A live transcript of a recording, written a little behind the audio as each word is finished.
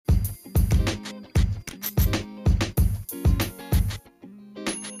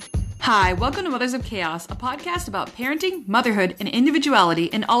Hi, welcome to Mothers of Chaos, a podcast about parenting, motherhood, and individuality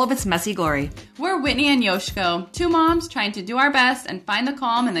in all of its messy glory. We're Whitney and Yoshiko, two moms trying to do our best and find the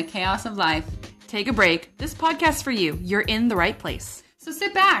calm in the chaos of life. Take a break. This podcast's for you. You're in the right place. So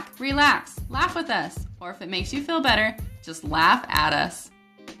sit back, relax, laugh with us, or if it makes you feel better, just laugh at us.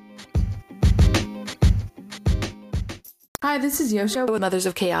 Hi, this is Yosho with Mothers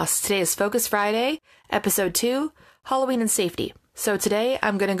of Chaos. Today is Focus Friday, Episode 2, Halloween and Safety. So today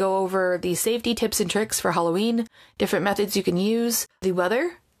I'm going to go over the safety tips and tricks for Halloween, different methods you can use, the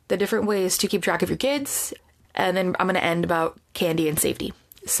weather, the different ways to keep track of your kids, and then I'm going to end about candy and safety.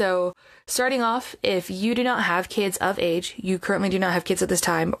 So starting off, if you do not have kids of age, you currently do not have kids at this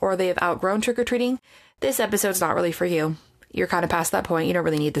time, or they have outgrown trick-or-treating, this episode's not really for you. You're kind of past that point. You don't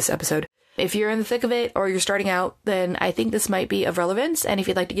really need this episode. If you're in the thick of it or you're starting out, then I think this might be of relevance. And if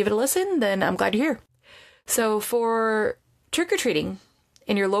you'd like to give it a listen, then I'm glad you're here. So for trick-or-treating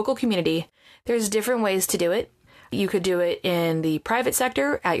in your local community, there's different ways to do it. You could do it in the private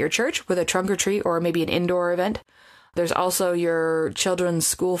sector at your church with a trunk or treat or maybe an indoor event. There's also your children's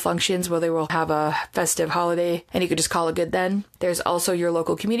school functions where they will have a festive holiday and you could just call it good then. There's also your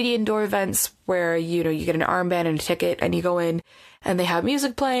local community indoor events where, you get an armband and a ticket and you go in and they have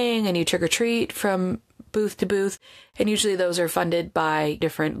music playing and you trick or treat from booth to booth. And usually those are funded by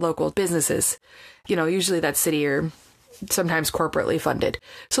different local businesses. Usually that's city or sometimes corporately funded.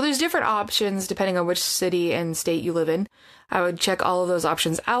 So there's different options depending on which city and state you live in. I would check all of those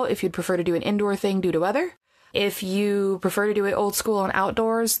options out if you'd prefer to do an indoor thing due to weather. If you prefer to do it old school and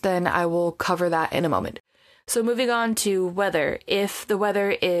outdoors, then I will cover that in a moment. So moving on to weather. If the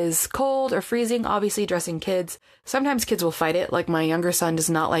weather is cold or freezing, obviously dressing kids. Sometimes kids will fight it. Like my younger son does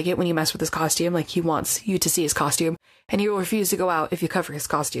not like it when you mess with his costume. Like he wants you to see his costume and he will refuse to go out if you cover his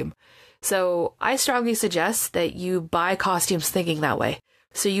costume. So I strongly suggest that you buy costumes thinking that way.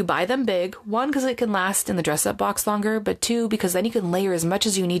 So you buy them big, one, because it can last in the dress-up box longer, but two, because then you can layer as much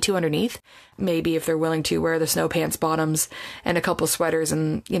as you need to underneath. Maybe if they're willing to wear the snow pants bottoms and a couple sweaters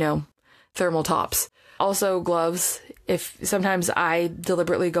and, thermal tops. Also gloves. If sometimes I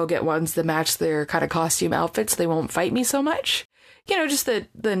deliberately go get ones that match their kind of costume outfits, they won't fight me so much. Just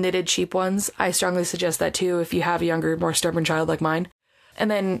the knitted cheap ones. I strongly suggest that too if you have a younger, more stubborn child like mine. And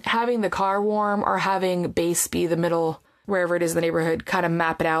then having the car warm or having base be the middle, wherever it is in the neighborhood, kind of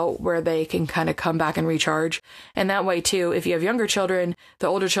map it out where they can kind of come back and recharge. And that way too, if you have younger children, the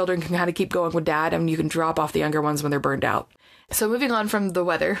older children can kind of keep going with dad and you can drop off the younger ones when they're burned out. So moving on from the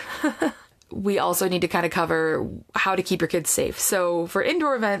weather, we also need to kind of cover how to keep your kids safe. So for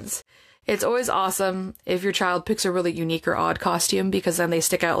indoor events, it's always awesome if your child picks a really unique or odd costume because then they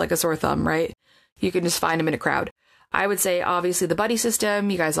stick out like a sore thumb, right? You can just find them in a crowd. I would say, obviously, the buddy system,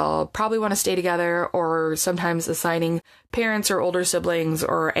 you guys all probably want to stay together, or sometimes assigning parents or older siblings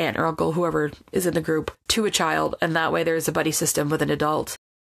or aunt or uncle, whoever is in the group, to a child, and that way there's a buddy system with an adult.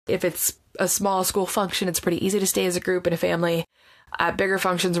 If it's a small school function, it's pretty easy to stay as a group and a family. At bigger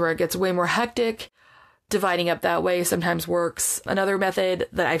functions where it gets way more hectic, dividing up that way sometimes works. Another method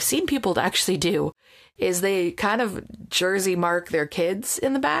that I've seen people actually do is they kind of jersey mark their kids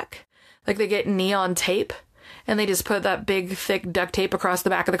in the back. Like they get neon tape. And they just put that big, thick duct tape across the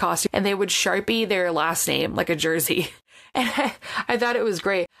back of the costume. And they would Sharpie their last name like a jersey. And I thought it was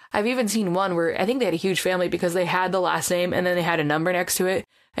great. I've even seen one where I think they had a huge family because they had the last name and then they had a number next to it.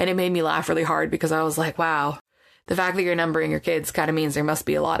 And it made me laugh really hard because I was like, wow, the fact that you're numbering your kids kind of means there must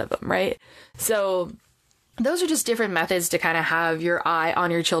be a lot of them, right? So those are just different methods to kind of have your eye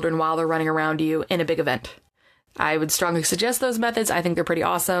on your children while they're running around you in a big event. I would strongly suggest those methods. I think they're pretty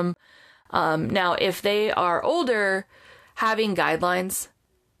awesome. Now, if they are older, having guidelines,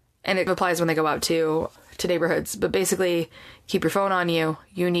 and it applies when they go out to neighborhoods, but basically keep your phone on you.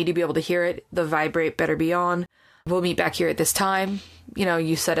 You need to be able to hear it. The vibrate better be on. We'll meet back here at this time.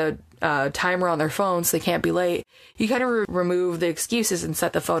 You set a timer on their phone so they can't be late. You kind of remove the excuses and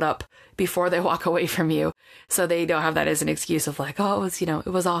set the phone up before they walk away from you. So they don't have that as an excuse of like, oh, it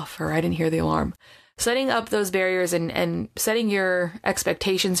was off or I didn't hear the alarm. Setting up those barriers and setting your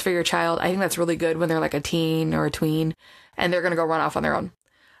expectations for your child, I think that's really good when they're like a teen or a tween and they're going to go run off on their own.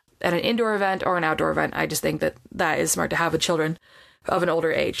 At an indoor event or an outdoor event, I just think that is smart to have with children of an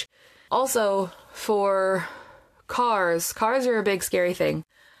older age. Also, for cars are a big scary thing.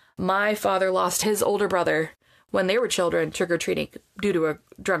 My father lost his older brother when they were children trick-or-treating due to a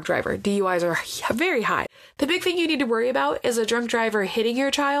drunk driver. DUIs are very high. The big thing you need to worry about is a drunk driver hitting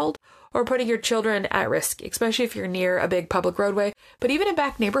your child or putting your children at risk, especially if you're near a big public roadway, but even in a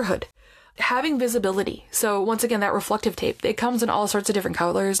back neighborhood. Having visibility. So once again, that reflective tape, it comes in all sorts of different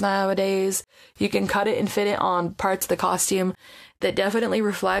colors nowadays. You can cut it and fit it on parts of the costume that definitely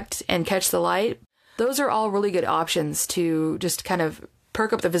reflect and catch the light. Those are all really good options to just kind of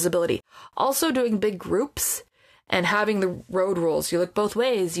perk up the visibility. Also doing big groups and having the road rules. You look both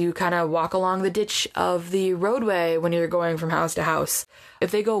ways. You kind of walk along the ditch of the roadway when you're going from house to house.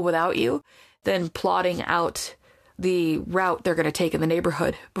 If they go without you, then plotting out the route they're going to take in the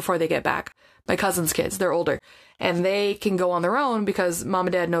neighborhood before they get back. My cousin's kids, they're older, and they can go on their own because mom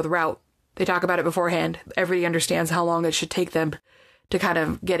and dad know the route. They talk about it beforehand. Everybody understands how long it should take them to kind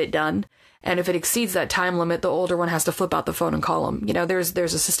of get it done. And if it exceeds that time limit, the older one has to flip out the phone and call them. You know, there's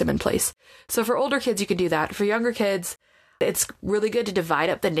a system in place. So for older kids, you can do that. For younger kids, it's really good to divide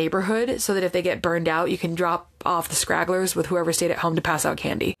up the neighborhood so that if they get burned out, you can drop off the scragglers with whoever stayed at home to pass out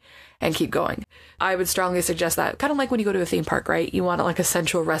candy and keep going. I would strongly suggest that. Kind of like when you go to a theme park, right? You want like a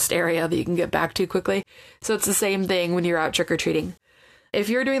central rest area that you can get back to quickly. So it's the same thing when you're out trick-or-treating. If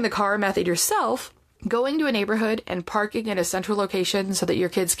you're doing the car method yourself, going to a neighborhood and parking in a central location so that your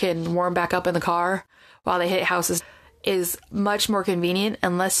kids can warm back up in the car while they hit houses is much more convenient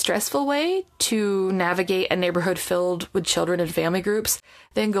and less stressful way to navigate a neighborhood filled with children and family groups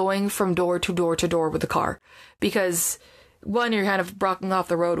than going from door to door to door with the car. Because one, you're kind of blocking off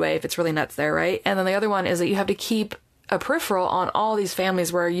the roadway if it's really nuts there, right? And then the other one is that you have to keep a peripheral on all these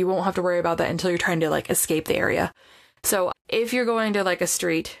families where you won't have to worry about that until you're trying to like escape the area. So if you're going to like a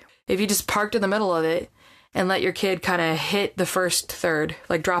street, if you just parked in the middle of it and let your kid kind of hit the first third,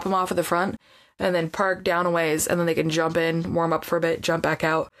 like drop them off at the front and then park down a ways, and then they can jump in, warm up for a bit, jump back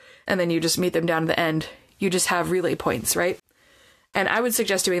out, and then you just meet them down to the end. You just have relay points, right? And I would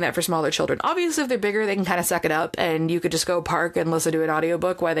suggest doing that for smaller children. Obviously, if they're bigger, they can kind of suck it up, and you could just go park and listen to an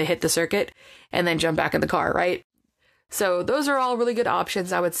audiobook while they hit the circuit and then jump back in the car, right? So those are all really good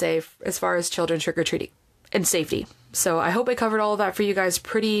options, I would say, as far as children trick-or-treating and safety. So I hope I covered all of that for you guys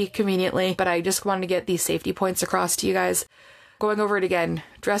pretty conveniently, but I just wanted to get these safety points across to you guys. Going over it again,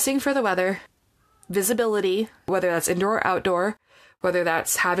 dressing for the weather, visibility, whether that's indoor or outdoor, whether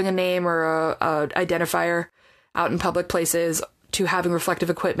that's having a name or a identifier out in public places, to having reflective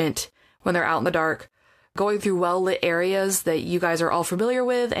equipment when they're out in the dark, going through well-lit areas that you guys are all familiar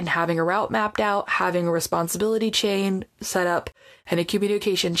with and having a route mapped out, having a responsibility chain set up and a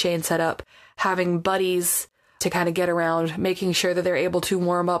communication chain set up, having buddies to kind of get around, making sure that they're able to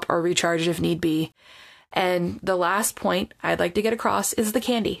warm up or recharge if need be. And the last point I'd like to get across is the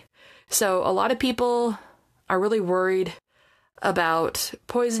candy. So a lot of people are really worried about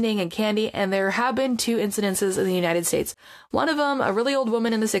poisoning and candy, and there have been 2 incidences in the United States. One of them, a really old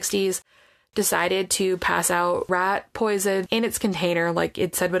woman in the 60s, decided to pass out rat poison in its container, like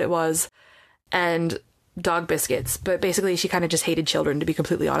it said what it was, and dog biscuits. But basically, she kind of just hated children, to be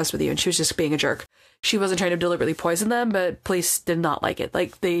completely honest with you, and she was just being a jerk. She wasn't trying to deliberately poison them, but police did not like it.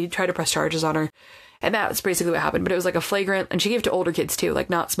 Like, they tried to press charges on her, and that's basically what happened. But it was like a flagrant, and she gave it to older kids too,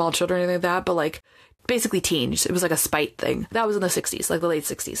 like not small children or anything like that, but like basically teens. It was like a spite thing. That was in the 60s, like the late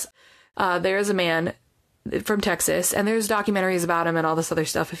 60s. There's a man from Texas, and there's documentaries about him and all this other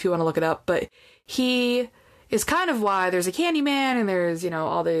stuff if you want to look it up, but he is kind of why there's a candy man and there's, you know,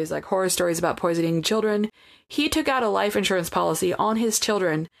 all these like horror stories about poisoning children. He took out a life insurance policy on his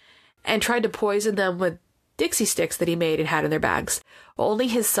children and tried to poison them with Dixie sticks that he made and had in their bags. Only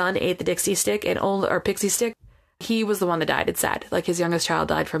his son ate the Dixie stick or Pixie stick. He was the one that died. It's sad. Like, his youngest child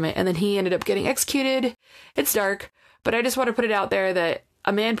died from it, and then he ended up getting executed. It's dark, but I just want to put it out there that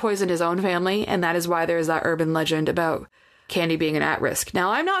a man poisoned his own family, and that is why there is that urban legend about candy being an at-risk.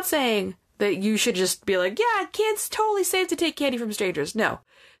 Now, I'm not saying that you should just be like, yeah, kids, totally safe to take candy from strangers. No.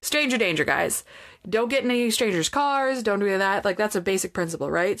 Stranger danger, guys. Don't get in any strangers' cars. Don't do that. Like, that's a basic principle,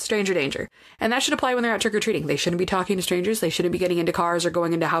 right? Stranger danger. And that should apply when they're out trick-or-treating. They shouldn't be talking to strangers. They shouldn't be getting into cars or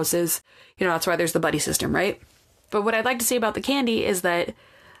going into houses. You know, that's why there's the buddy system, right? But what I'd like to say about the candy is that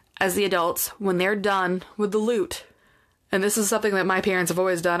as the adults, when they're done with the loot, and this is something that my parents have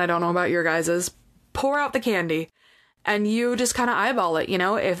always done, I don't know about your guys's, pour out the candy and you just kind of eyeball it, you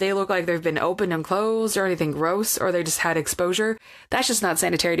know? If they look like they've been opened and closed or anything gross, or they just had exposure, that's just not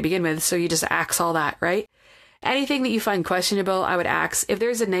sanitary to begin with, so you just axe all that, right? Anything that you find questionable, I would axe. If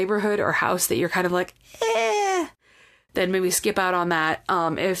there's a neighborhood or house that you're kind of like, then maybe skip out on that.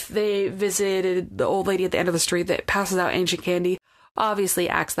 If they visited the old lady at the end of the street that passes out ancient candy, obviously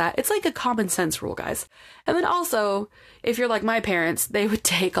axe that. It's like a common sense rule, guys. And then also, if you're like my parents, they would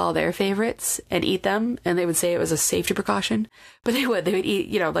take all their favorites and eat them, and they would say it was a safety precaution. But they would eat,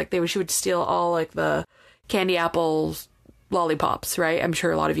 you know, like she would steal all like the candy apples, lollipops, right? I'm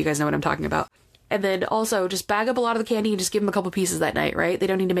sure a lot of you guys know what I'm talking about. And then also just bag up a lot of the candy and just give them a couple pieces that night, right? They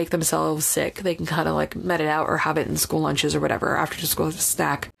don't need to make themselves sick. They can kind of like med it out or have it in school lunches or whatever, after school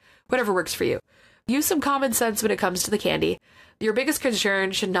snack, whatever works for you. Use some common sense when it comes to the candy. Your biggest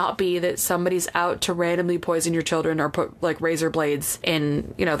concern should not be that somebody's out to randomly poison your children or put like razor blades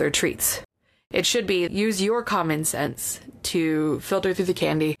in, their treats. It should be use your common sense to filter through the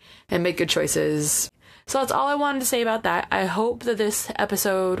candy and make good choices. So that's all I wanted to say about that. I hope that this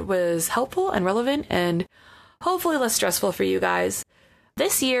episode was helpful and relevant and hopefully less stressful for you guys.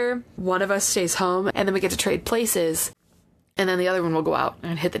 This year, one of us stays home and then we get to trade places. And then the other one will go out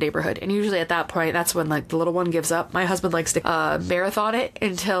and hit the neighborhood. And usually at that point, that's when like the little one gives up. My husband likes to marathon it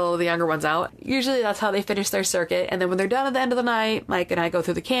until the younger one's out. Usually that's how they finish their circuit. And then when they're done at the end of the night, Mike and I go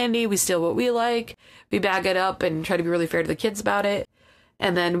through the candy. We steal what we like. We bag it up and try to be really fair to the kids about it.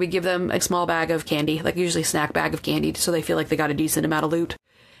 And then we give them a small bag of candy, like usually a snack bag of candy, so they feel like they got a decent amount of loot.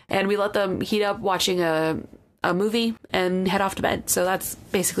 And we let them heat up watching a movie and head off to bed. So that's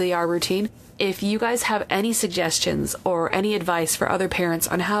basically our routine. If you guys have any suggestions or any advice for other parents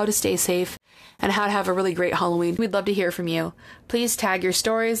on how to stay safe and how to have a really great Halloween, we'd love to hear from you. Please tag your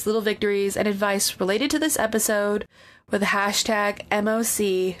stories, little victories, and advice related to this episode with hashtag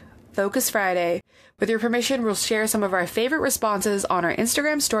MOC Focus Friday. With your permission, we'll share some of our favorite responses on our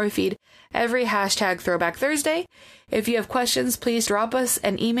Instagram story feed every hashtag Throwback Thursday. If you have questions, please drop us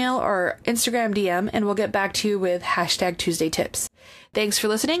an email or Instagram DM and we'll get back to you with hashtag Tuesday Tips. Thanks for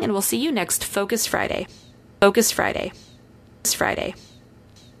listening and we'll see you next Focus Friday. Focus Friday. Focus Friday.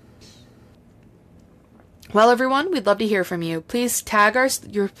 Well, everyone, we'd love to hear from you. Please tag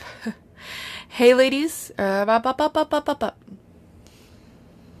your... Hey, ladies.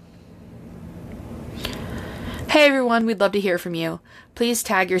 Hey everyone, we'd love to hear from you. Please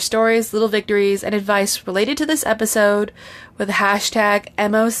tag your stories, little victories, and advice related to this episode with hashtag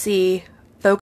MOC